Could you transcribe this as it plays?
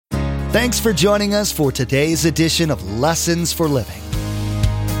Thanks for joining us for today's edition of Lessons for Living.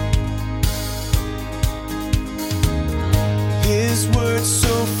 His word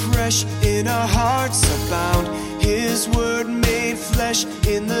so fresh in our hearts abound. His word made flesh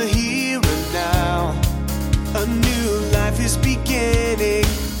in the here and now. A new life is beginning.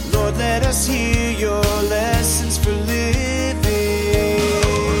 Lord, let us hear your lessons for living.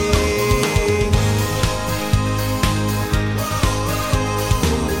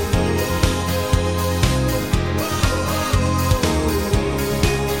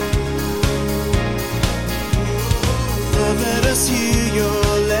 Lord, let us hear your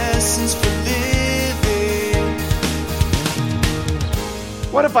lessons for living.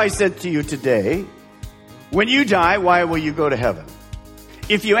 What if I said to you today, when you die, why will you go to heaven?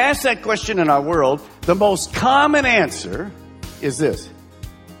 If you ask that question in our world, the most common answer is this: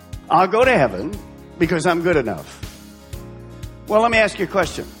 I'll go to heaven because I'm good enough. Well, let me ask you a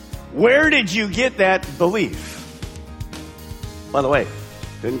question. Where did you get that belief? By the way,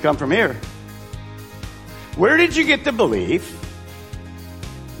 didn't come from here. Where did you get the belief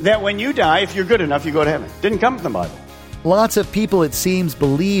that when you die, if you're good enough, you go to heaven? Didn't come from the Bible. Lots of people, it seems,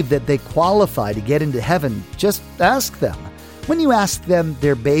 believe that they qualify to get into heaven. Just ask them. When you ask them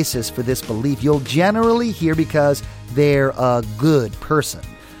their basis for this belief, you'll generally hear because they're a good person.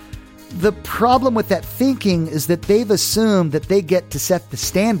 The problem with that thinking is that they've assumed that they get to set the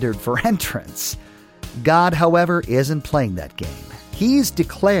standard for entrance. God, however, isn't playing that game. He's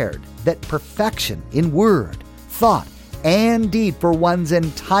declared that perfection in word, thought, and deed for one's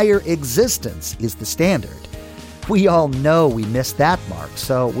entire existence is the standard. We all know we missed that mark,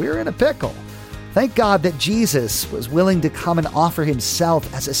 so we're in a pickle. Thank God that Jesus was willing to come and offer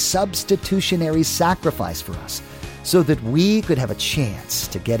himself as a substitutionary sacrifice for us so that we could have a chance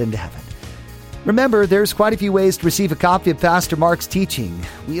to get into heaven. Remember, there's quite a few ways to receive a copy of Pastor Mark's teaching.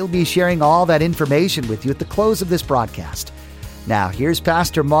 We'll be sharing all that information with you at the close of this broadcast. Now, here's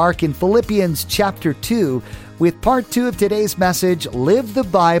Pastor Mark in Philippians chapter 2 with part 2 of today's message, Live the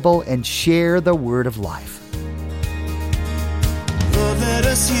Bible and Share the Word of Life. Lord, let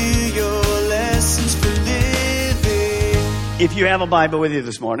us hear your lessons for living. If you have a Bible with you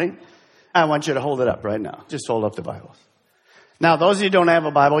this morning, I want you to hold it up right now. Just hold up the Bible. Now, those of you who don't have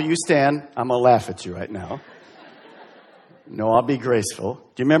a Bible, you stand. I'm going to laugh at you right now. No, I'll be graceful.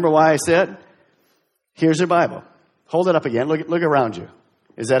 Do you remember why I said? Here's your Bible. Hold it up again. Look around you.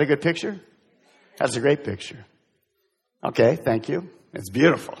 Is that a good picture? That's a great picture. Okay, thank you. It's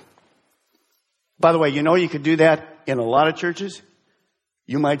beautiful. By the way, you know you could do that in a lot of churches.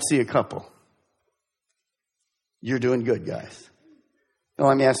 You might see a couple. You're doing good, guys. Now,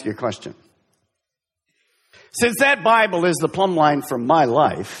 let me ask you a question. Since that Bible is the plumb line for my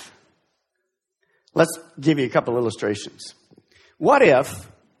life, let's give you a couple illustrations. What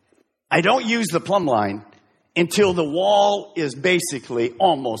if I don't use the plumb line until the wall is basically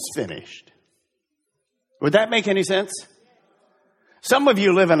almost finished? Would that make any sense? Some of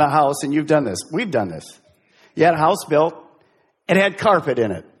you live in a house and you've done this. We've done this. You had a house built. It had carpet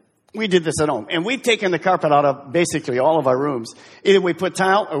in it. We did this at home. And we've taken the carpet out of basically all of our rooms. Either we put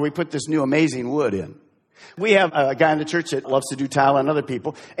tile or we put this new amazing wood in. We have a guy in the church that loves to do tile and other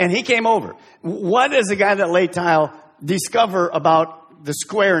people. And he came over. What does the guy that laid tile discover about the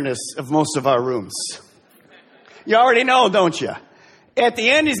squareness of most of our rooms? You already know, don't you? At the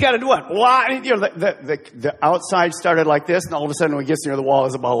end, he's got to do what? You know, the outside started like this, and all of a sudden when he gets near the wall,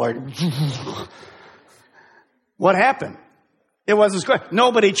 it's about like... What happened? It wasn't square.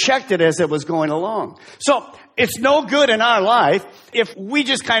 Nobody checked it as it was going along. So it's no good in our life if we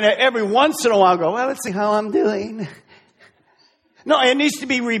just kind of every once in a while go, well, let's see how I'm doing. No, it needs to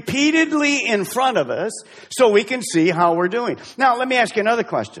be repeatedly in front of us so we can see how we're doing. Now, let me ask you another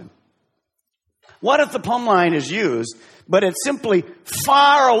question. What if the plumb line is used, but it's simply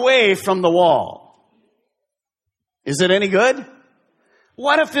far away from the wall? Is it any good?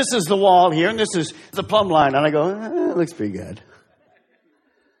 What if this is the wall here and this is the plumb line? And I go, it looks pretty good.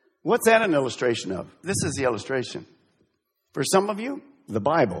 What's that an illustration of? This is the illustration. For some of you, the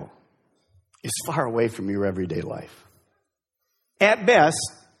Bible is far away from your everyday life. At best,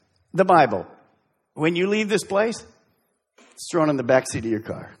 the Bible, when you leave this place, it's thrown in the backseat of your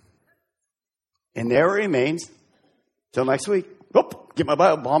car. And there it remains till next week. Whoop, get my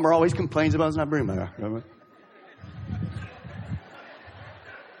Bible. Bomber always complains about us not bringing my Bible.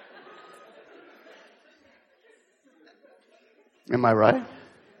 Am I right?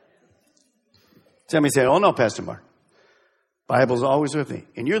 Somebody say, oh no, Pastor Mark. Bible's always with me.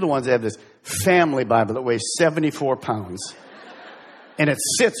 And you're the ones that have this family Bible that weighs 74 pounds. And it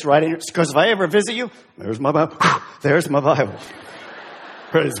sits right in, because if I ever visit you, there's my Bible. There's my Bible.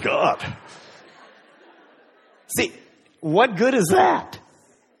 Praise God. See, what good is that?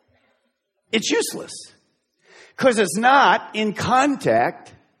 It's useless. Because it's not in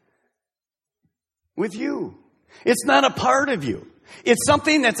contact with you. It's not a part of you. It's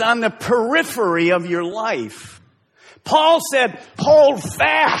something that's on the periphery of your life. Paul said, hold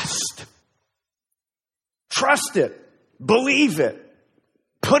fast. Trust it. Believe it.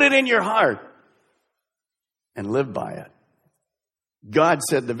 Put it in your heart. And live by it. God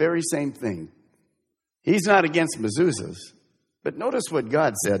said the very same thing. He's not against mezuzahs. But notice what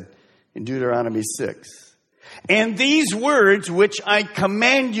God said in Deuteronomy 6. And these words which I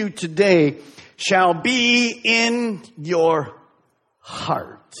command you today shall be in your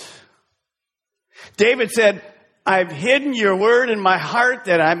heart. David said, I've hidden your word in my heart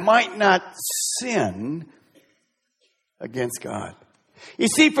that I might not sin against God. You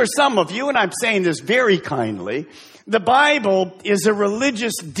see, for some of you, and I'm saying this very kindly, the Bible is a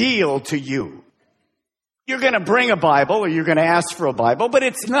religious deal to you. You're going to bring a Bible or you're going to ask for a Bible, but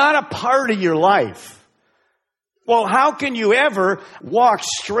it's not a part of your life. Well, how can you ever walk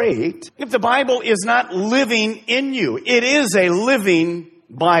straight if the Bible is not living in you? It is a living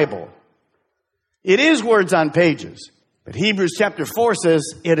Bible. It is words on pages. But Hebrews chapter 4 says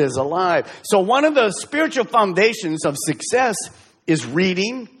it is alive. So one of the spiritual foundations of success is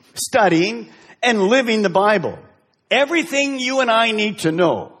reading, studying, and living the Bible. Everything you and I need to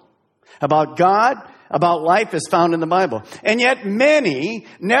know about God, about life is found in the Bible. And yet many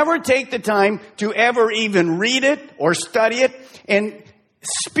never take the time to ever even read it or study it. And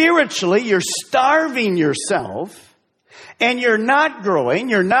spiritually, you're starving yourself. And you're not growing,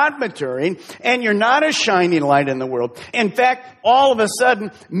 you're not maturing, and you're not a shining light in the world. In fact, all of a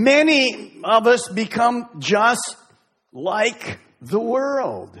sudden, many of us become just like the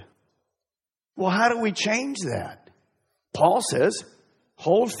world. Well, how do we change that? Paul says,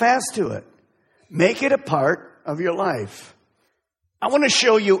 hold fast to it. Make it a part of your life. I want to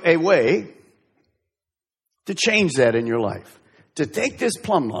show you a way to change that in your life. To take this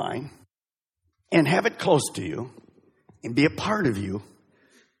plumb line and have it close to you and be a part of you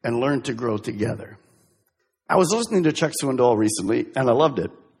and learn to grow together. I was listening to Chuck Swindoll recently, and I loved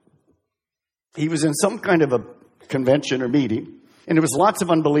it. He was in some kind of a convention or meeting, and there was lots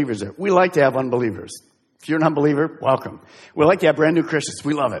of unbelievers there. We like to have unbelievers. If you're an unbeliever, welcome. We like to have brand new Christians.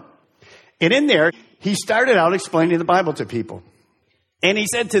 We love it. And in there, he started out explaining the Bible to people. And he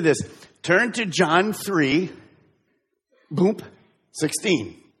said to this, turn to John 3,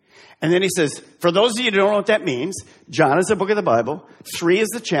 16. And then he says, for those of you who don't know what that means, John is the book of the Bible, 3 is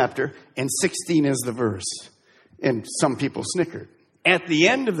the chapter, and 16 is the verse. And some people snickered. At the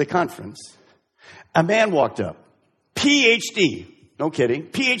end of the conference, a man walked up, PhD, no kidding,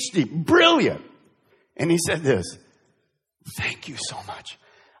 PhD, brilliant. And he said this, thank you so much.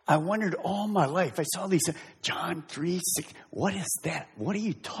 I wondered all my life, I saw these, John 3, 6, what is that? What are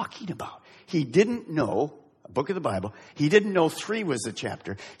you talking about? He didn't know a book of the Bible. He didn't know 3 was the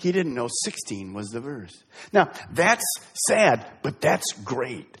chapter. He didn't know 16 was the verse. Now, that's sad, but that's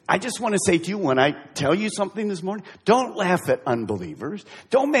great. I just want to say to you, when I tell you something this morning, don't laugh at unbelievers.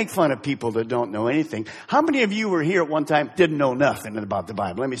 Don't make fun of people that don't know anything. How many of you were here at one time, didn't know nothing about the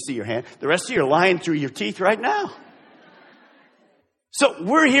Bible? Let me see your hand. The rest of you are lying through your teeth right now. So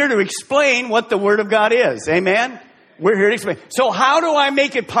we're here to explain what the Word of God is. Amen? We're here to explain. So how do I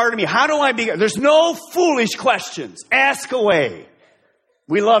make it part of me? How do I be? There's no foolish questions. Ask away.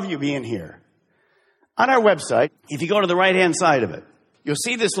 We love you being here. On our website, if you go to the right-hand side of it, you'll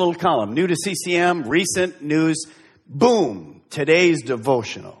see this little column, new to CCM, recent news, boom, today's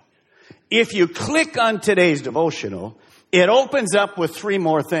devotional. If you click on today's devotional, it opens up with 3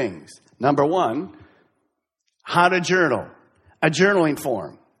 more things. Number 1, how to journal. A journaling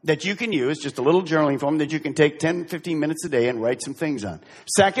form that you can use, just a little journaling form that you can take 10, 15 minutes a day and write some things on.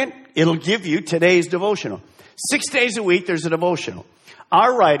 Second, it'll give you today's devotional. 6 days a week, there's a devotional.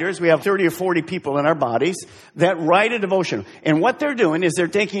 Our writers, we have 30 or 40 people in our bodies that write a devotional. And what they're doing is they're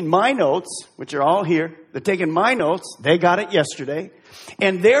taking my notes, which are all here. They're taking my notes. They got it yesterday.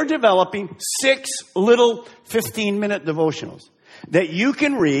 And they're developing 6 little 15-minute devotionals that you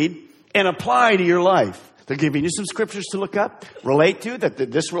can read and apply to your life. They're giving you some scriptures to look up, relate to, that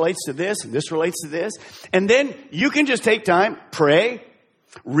this relates to this, and this relates to this. And then you can just take time, pray,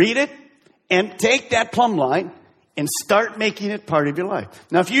 read it, and take that plumb line and start making it part of your life.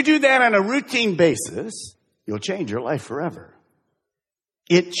 Now, if you do that on a routine basis, you'll change your life forever.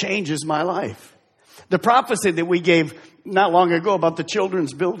 It changes my life. The prophecy that we gave not long ago about the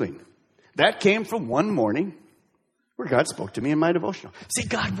children's building, that came from one morning where God spoke to me in my devotional. See,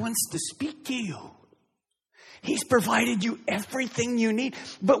 God wants to speak to you. He's provided you everything you need,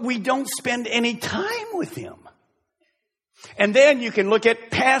 but we don't spend any time with him. And then you can look at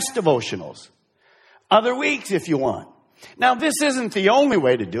past devotionals. Other weeks if you want. Now, this isn't the only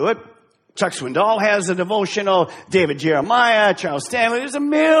way to do it. Chuck Swindoll has a devotional, David Jeremiah, Charles Stanley. There's a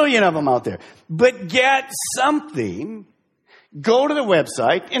million of them out there. But get something, go to the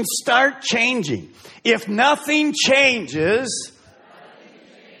website, and start changing. If nothing changes,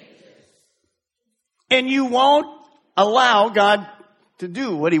 and you won't allow God to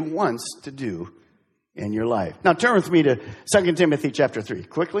do what he wants to do in your life. Now turn with me to 2 Timothy chapter 3.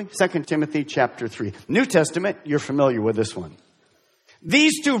 Quickly, 2 Timothy chapter 3. New Testament, you're familiar with this one.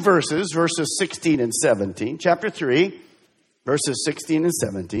 These two verses 16 and 17, chapter 3, verses 16 and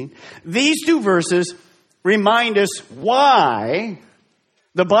 17, these two verses remind us why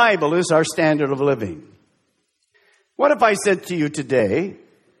the Bible is our standard of living. What if I said to you today,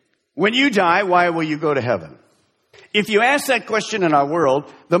 when you die, why will you go to heaven? If you ask that question in our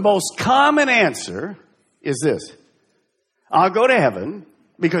world, the most common answer is this: I'll go to heaven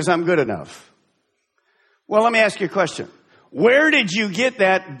because I'm good enough. Well, let me ask you a question. Where did you get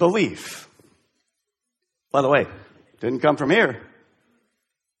that belief? By the way, it didn't come from here.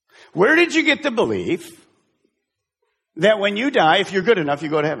 Where did you get the belief that when you die, if you're good enough, you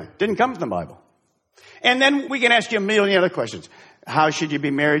go to heaven? It didn't come from the Bible. And then we can ask you a million other questions. How should you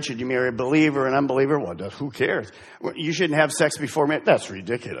be married? Should you marry a believer or an unbeliever? Well, who cares? You shouldn't have sex before marriage. That's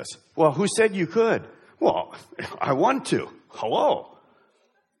ridiculous. Well, who said you could? Well, I want to. Hello.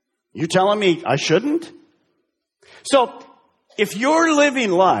 You telling me I shouldn't? So, if you're living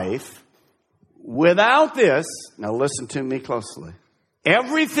life without this, now listen to me closely.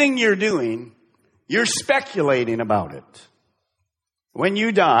 Everything you're doing, you're speculating about it. When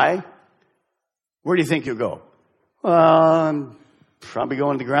you die, where do you think you'll go? Well, I'm probably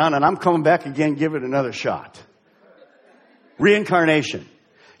going to the ground, and I'm coming back again, give it another shot. Reincarnation.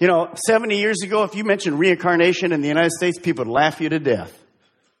 70 years ago, if you mentioned reincarnation in the United States, people would laugh you to death.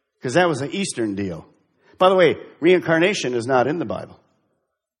 Because that was an Eastern deal. By the way, reincarnation is not in the Bible.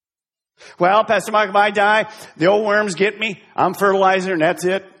 Well, Pastor Mark, if I die, the old worms get me, I'm fertilizer, and that's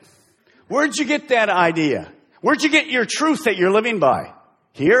it. Where'd you get that idea? Where'd you get your truth that you're living by?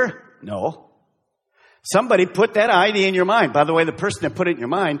 Here? No. Somebody put that idea in your mind. By the way, the person that put it in your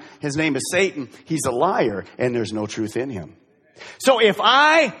mind, his name is Satan. He's a liar, and there's no truth in him. So if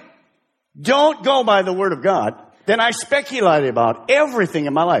I don't go by the Word of God, then I speculate about everything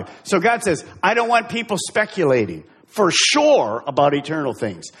in my life. So God says, I don't want people speculating for sure about eternal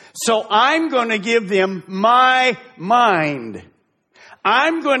things. So I'm going to give them my mind.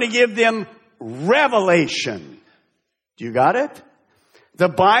 I'm going to give them revelation. Do you got it? The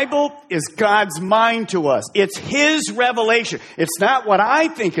Bible is God's mind to us. It's His revelation. It's not what I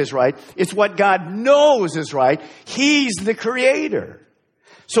think is right. It's what God knows is right. He's the Creator.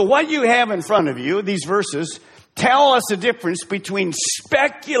 So what you have in front of you, these verses, tell us the difference between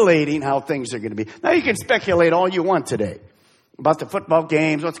speculating how things are going to be. Now, you can speculate all you want today about the football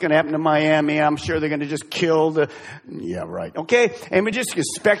games, what's going to happen to Miami. I'm sure they're going to just kill the... Yeah, right. Okay? And we just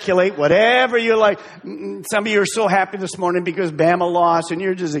speculate whatever you like. Some of you are so happy this morning because Bama lost, and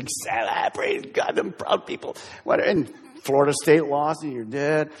you're just excited. Praise God, them proud people. And Florida State lost, and you're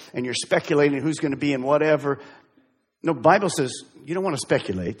dead, and you're speculating who's going to be in whatever. No, the Bible says you don't want to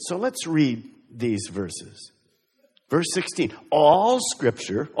speculate, so let's read these verses. Verse 16, all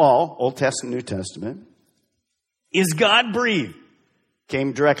Scripture, all Old Testament, New Testament, is God-breathed,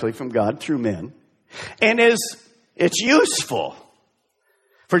 came directly from God through men, and it's useful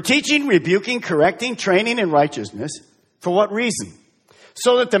for teaching, rebuking, correcting, training in righteousness. For what reason?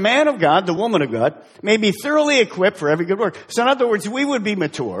 So that the man of God, the woman of God, may be thoroughly equipped for every good work. So in other words, we would be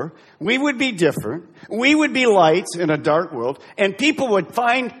mature, we would be different, we would be lights in a dark world, and people would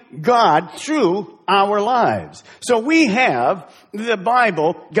find God through our lives. So we have the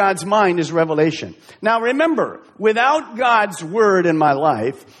Bible, God's mind is revelation. Now remember, without God's word in my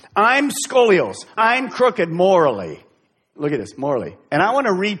life, I'm scolios. I'm crooked morally. Look at this, morally. And I want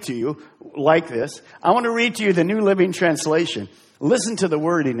to read to you like this. I want to read to you the New Living Translation. Listen to the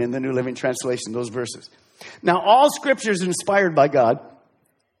wording in the New Living Translation, those verses. Now, all Scripture is inspired by God,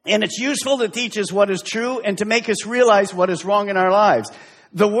 and it's useful to teach us what is true and to make us realize what is wrong in our lives.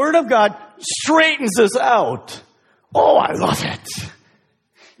 The Word of God straightens us out. Oh, I love it.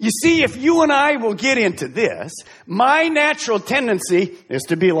 You see, if you and I will get into this, my natural tendency is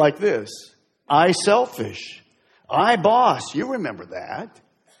to be like this. I selfish. I boss. You remember that.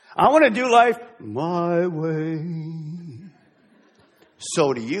 I want to do life my way.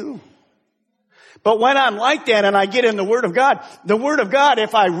 So do you. But when I'm like that and I get in the Word of God,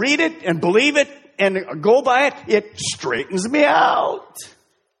 if I read it and believe it and go by it, it straightens me out.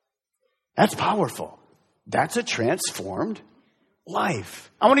 That's powerful. That's a transformed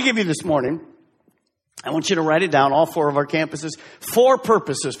life. I want to give you this morning, I want you to write it down, all 4 of our campuses, 4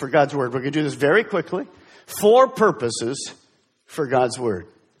 purposes for God's Word. We're going to do this very quickly. 4 purposes for God's Word.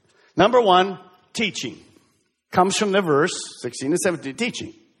 Number 1, teaching. Comes from the verse 16 to 17,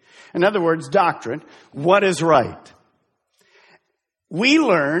 teaching. In other words, doctrine. What is right? We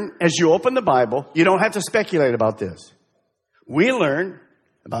learn, as you open the Bible, you don't have to speculate about this. We learn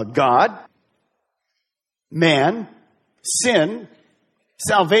about God, man, sin,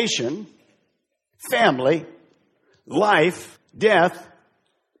 salvation, family, life, death,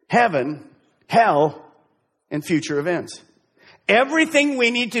 heaven, hell, and future events. Everything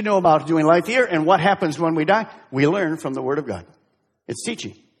we need to know about doing life here and what happens when we die, we learn from the Word of God. It's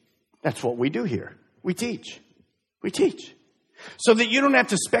teaching. That's what we do here. We teach. We teach. So that you don't have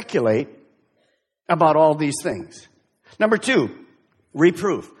to speculate about all these things. Number 2,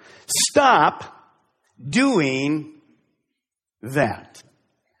 reproof. Stop doing that.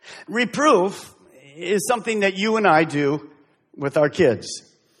 Reproof is something that you and I do with our kids.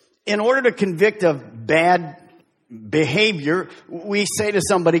 In order to convict of bad behavior, we say to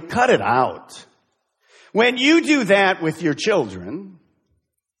somebody, cut it out. When you do that with your children,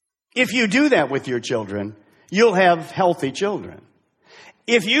 if you do that with your children, you'll have healthy children.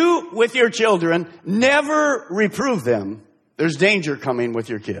 If you, with your children, never reprove them, there's danger coming with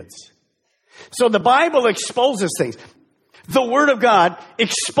your kids. So the Bible exposes things. The Word of God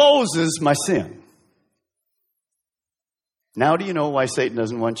exposes my sin. Now do you know why Satan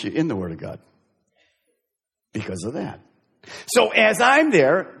doesn't want you in the Word of God? Because of that. So as I'm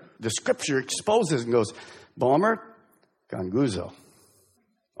there, the Scripture exposes and goes, Balmer, ganguzo.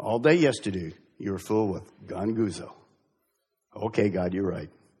 All day yesterday, you were full with ganguzo. Okay, God, you're right.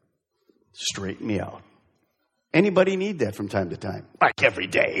 Straighten me out. Anybody need that from time to time? Like every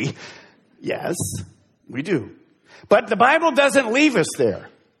day. Yes, we do. But the Bible doesn't leave us there.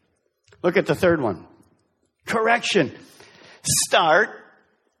 Look at the third one. Correction. Start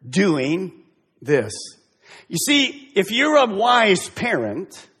doing this. You see, if you're a wise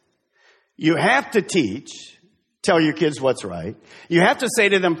parent, you have to teach, tell your kids what's right. You have to say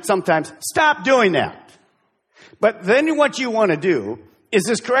to them sometimes, stop doing that. But then what you want to do is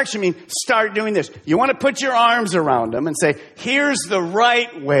this correction mean start doing this. You want to put your arms around them and say, here's the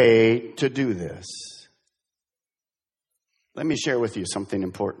right way to do this. Let me share with you something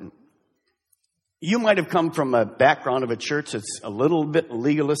important. You might have come from a background of a church that's a little bit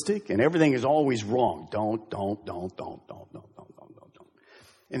legalistic and everything is always wrong. Don't.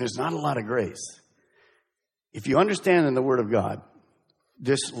 And there's not a lot of grace. If you understand in the Word of God,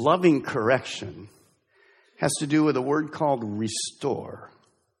 this loving correction has to do with a word called restore.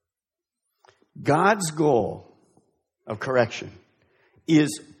 God's goal of correction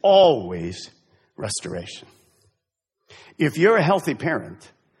is always restoration. If you're a healthy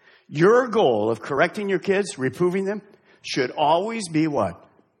parent, your goal of correcting your kids, reproving them, should always be what?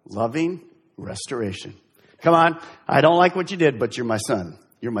 Loving restoration. Come on, I don't like what you did, but you're my son.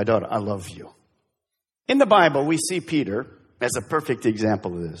 You're my daughter. I love you. In the Bible, we see Peter as a perfect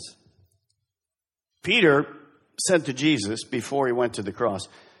example of this. Peter said to Jesus before he went to the cross,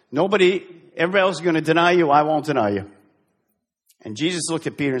 everybody else is going to deny you, I won't deny you. And Jesus looked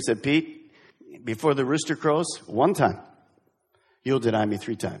at Peter and said, Pete, before the rooster crows, one time, you'll deny me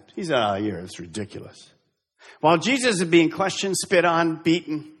 3 times. He said, it's ridiculous. While Jesus is being questioned, spit on,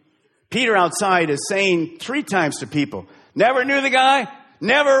 beaten, Peter outside is saying 3 times to people, never knew the guy,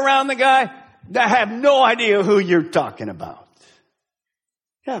 never around the guy, I have no idea who you're talking about.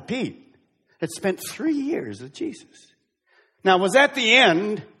 Yeah, Pete had spent 3 years with Jesus. Now, was that the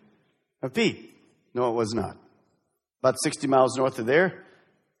end of Pete? No, it was not. About 60 miles north of there,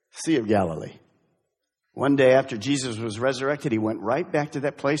 Sea of Galilee. One day after Jesus was resurrected, he went right back to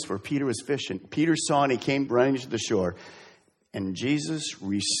that place where Peter was fishing. Peter saw and he came running to the shore. And Jesus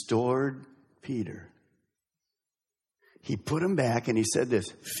restored Peter. He put him back and he said this,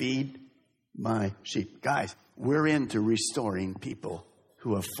 feed my sheep. Guys, we're into restoring people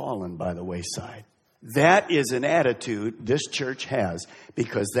who have fallen by the wayside. That is an attitude this church has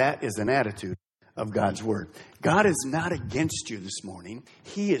because that is an attitude of God's Word. God is not against you this morning.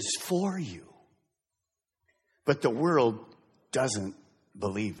 He is for you. But the world doesn't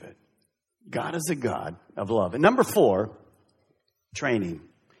believe it. God is a God of love. And number 4, training.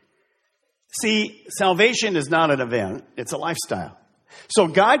 See, salvation is not an event. It's a lifestyle. So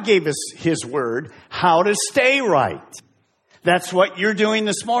God gave us His Word, how to stay right. That's what you're doing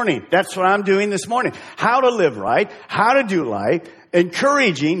this morning. That's what I'm doing this morning. How to live right, how to do life,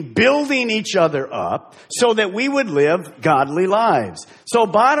 encouraging, building each other up so that we would live godly lives. So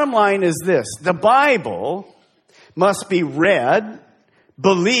bottom line is this: the Bible must be read,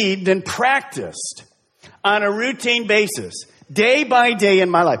 believed, and practiced on a routine basis, day by day in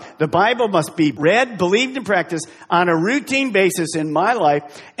my life. The Bible must be read, believed, and practiced on a routine basis in my life,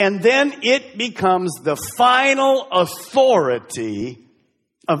 and then it becomes the final authority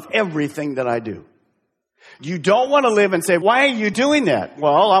of everything that I do. You don't want to live and say, why are you doing that?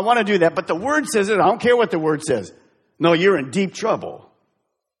 Well, I want to do that, but the Word says it. I don't care what the Word says. No, you're in deep trouble.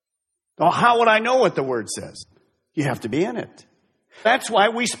 Well, how would I know what the Word says? You have to be in it. That's why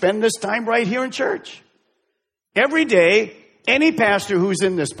we spend this time right here in church. Every day, any pastor who's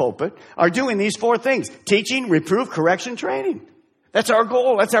in this pulpit are doing these 4 things: teaching, reproof, correction, training. That's our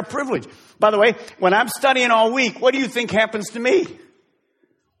goal. That's our privilege. By the way, when I'm studying all week, what do you think happens to me?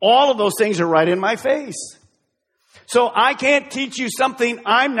 All of those things are right in my face. So I can't teach you something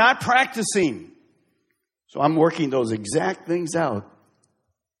I'm not practicing. So I'm working those exact things out.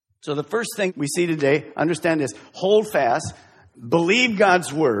 So the first thing we see today, understand this: hold fast, believe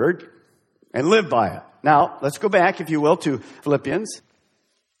God's word, and live by it. Now, let's go back, if you will, to Philippians.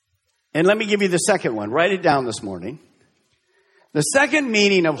 And let me give you the second one. Write it down this morning. The second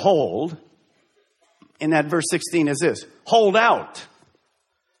meaning of hold in that verse 16 is this: hold out.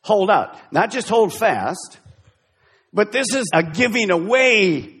 Hold out. Not just hold fast, but this is a giving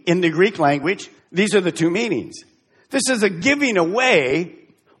away in the Greek language. These are the 2 meanings. This is a giving away,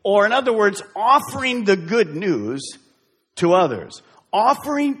 or in other words, offering the good news to others.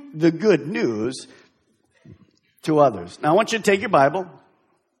 Offering the good news to others. Now, I want you to take your Bible.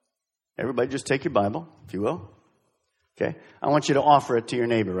 Everybody just take your Bible, if you will. Okay? I want you to offer it to your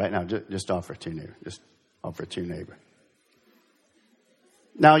neighbor right now. Just offer it to your neighbor. Just offer it to your neighbor.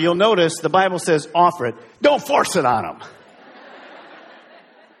 Now, you'll notice the Bible says offer it. Don't force it on them.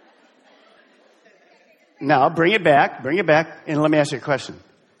 Now, bring it back, and let me ask you a question.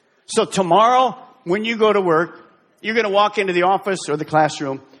 So tomorrow, when you go to work, you're going to walk into the office or the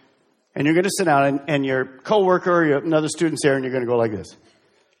classroom, and you're going to sit down, and your coworker or another student's there, and you're going to go like this.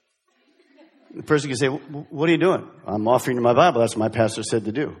 The person can say, what are you doing? I'm offering you my Bible. That's what my pastor said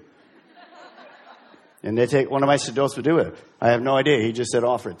to do. And they take, one of my students would do it. I have no idea. He just said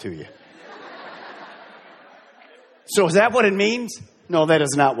offer it to you. So is that what it means? No, that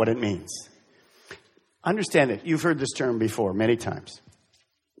is not what it means. Understand it. You've heard this term before many times.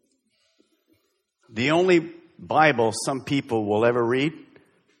 The only Bible some people will ever read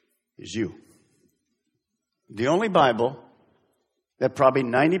is you. The only Bible that probably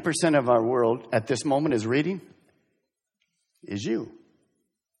 90% of our world at this moment is reading is you.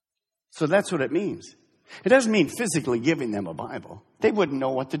 So that's what it means. It doesn't mean physically giving them a Bible. They wouldn't know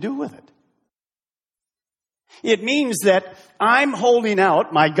what to do with it. It means that I'm holding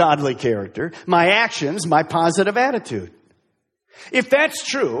out my godly character, my actions, my positive attitude. If that's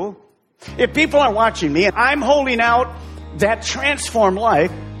true, if people are watching me and I'm holding out that transformed life,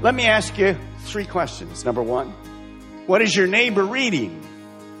 let me ask you 3 questions. Number 1, what is your neighbor reading?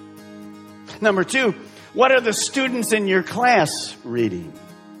 Number 2, what are the students in your class reading?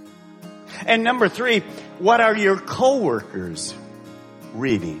 And number 3, what are your coworkers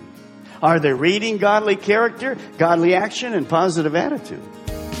reading? Are they reading godly character, godly action, and positive attitude?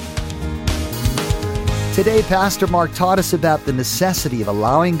 Today, Pastor Mark taught us about the necessity of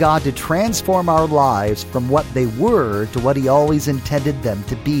allowing God to transform our lives from what they were to what He always intended them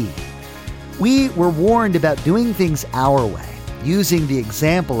to be. We were warned about doing things our way, using the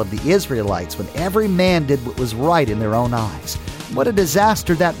example of the Israelites when every man did what was right in their own eyes. What a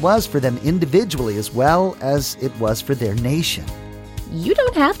disaster that was for them individually as well as it was for their nation. You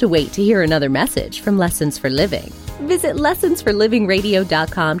don't have to wait to hear another message from Lessons for Living. Visit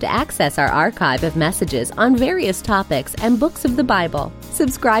lessonsforlivingradio.com to access our archive of messages on various topics and books of the Bible.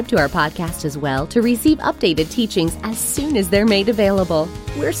 Subscribe to our podcast as well to receive updated teachings as soon as they're made available.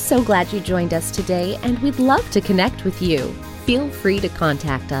 We're so glad you joined us today, and we'd love to connect with you. Feel free to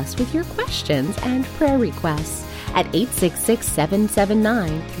contact us with your questions and prayer requests at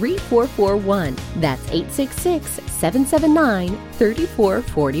 866-779-3441. That's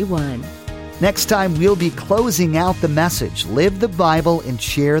 866-779-3441. Next time, we'll be closing out the message, Live the Bible and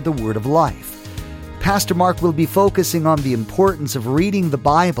Share the Word of Life. Pastor Mark will be focusing on the importance of reading the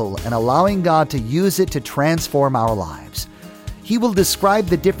Bible and allowing God to use it to transform our lives. He will describe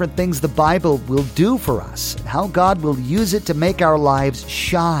the different things the Bible will do for us and how God will use it to make our lives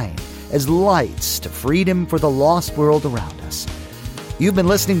shine as lights to freedom for the lost world around us. You've been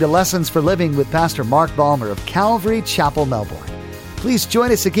listening to Lessons for Living with Pastor Mark Balmer of Calvary Chapel, Melbourne. Please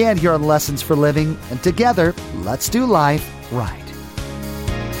join us again here on Lessons for Living, and together, let's do life right.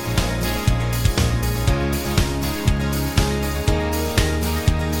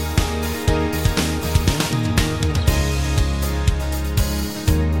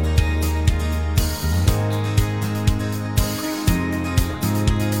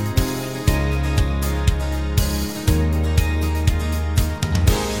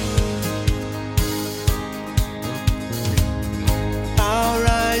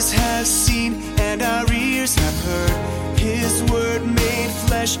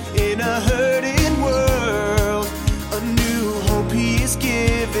 fresh in a hurting world. A new hope he is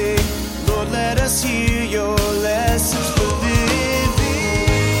giving.